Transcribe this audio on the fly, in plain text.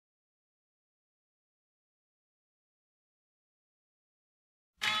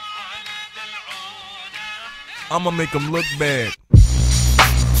I'ma make them look bad.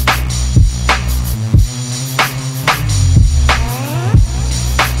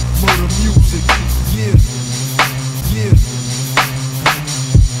 Murder music, yeah, yeah.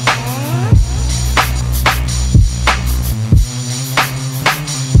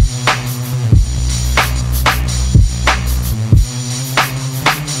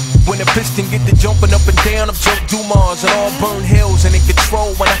 When the piston get to jumping up and down, I'm Joe Dumars and all burn hills and in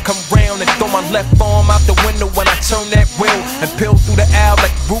control. When I come round and throw my left arm out the window when I turn that wheel and peel through the aisle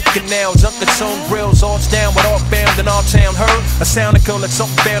like root canals. Uncle Tone grills, arch down with all bound in our town. Heard a sound that like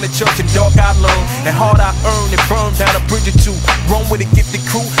something found in church and dark I learned and hard I earned and burned down a bridge or two. Roam with a gifted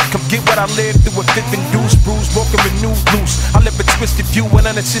crew, come get what I lived through a fifth induced, bruised, broken, renewed, loose. I live a twisted view and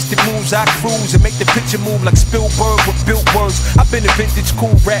unassisted moves. I cruise and make the picture move like Spielberg with built words. I've been a vintage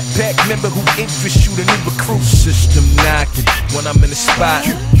cool rap pack member who interests you, the new recruit. System knocking when I'm in the spot.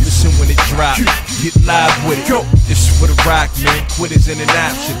 Listen when it drop, get live with it. This is for the rock, man. Quitters ain't an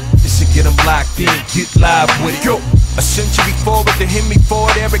option. This to get them locked in, get live with it. A century forward to hit me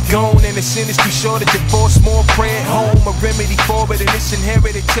forward, there it gone. And it's industry sure that you force more prayer at home. A remedy for it, and it's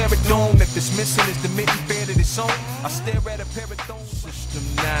inherited terror dome. If it's missing, it's the mitten fair to its own. I stare at a pair of thorns. System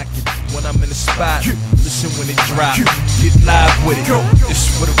knocking when I'm in the spot. Listen when it drop, get live with it. This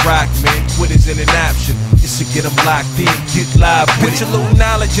is for the rock, man. Quitters ain't an option. This to get them locked in, get live with it. Put your little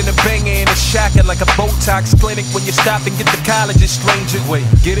knowledge in a banger and a shocking like a Botox clinic. When you stop and get to college, it's stranger. Wait,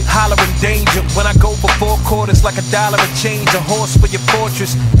 get it? Hollering danger. When I go for 4 quarters like $1 a change. A horse for your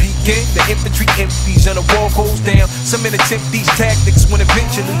fortress. Begin, the infantry empties and the wall goes down. Some men attempt these tactics when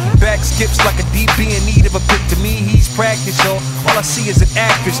eventually he back skips like a DB in need of a pick. To me, he's practice, y'all. All I see is an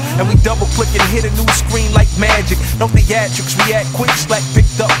actress, and we double click and hit a new screen like magic. No theatrics, react quick, slack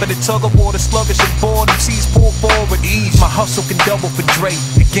picked up in a tug of war. The sluggish and bored, MCs pull forward, ease. My hustle can double for Dre,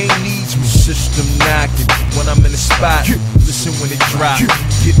 the game needs me. System knocking when I'm in the spot. Listen when it drop,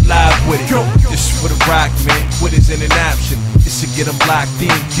 get live with it. This is for the rock, man. Quitters ain't an option. This to get them locked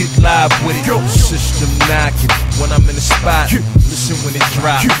in, get live with it. System knocking when I'm in the spot. Listen when it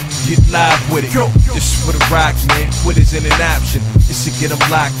drop, get live with it. This is for the rock, man. Quitters ain't an option. This to get them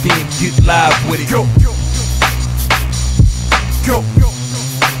locked in, get live with it.